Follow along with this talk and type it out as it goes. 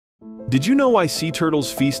Did you know why sea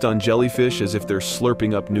turtles feast on jellyfish as if they're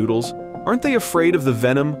slurping up noodles? Aren't they afraid of the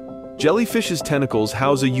venom? Jellyfish's tentacles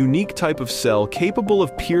house a unique type of cell capable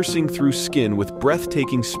of piercing through skin with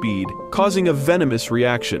breathtaking speed, causing a venomous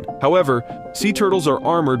reaction. However, sea turtles are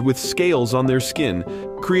armored with scales on their skin,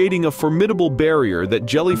 creating a formidable barrier that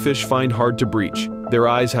jellyfish find hard to breach. Their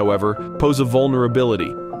eyes, however, pose a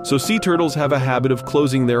vulnerability, so sea turtles have a habit of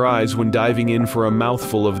closing their eyes when diving in for a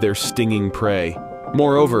mouthful of their stinging prey.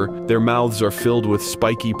 Moreover, their mouths are filled with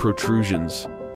spiky protrusions,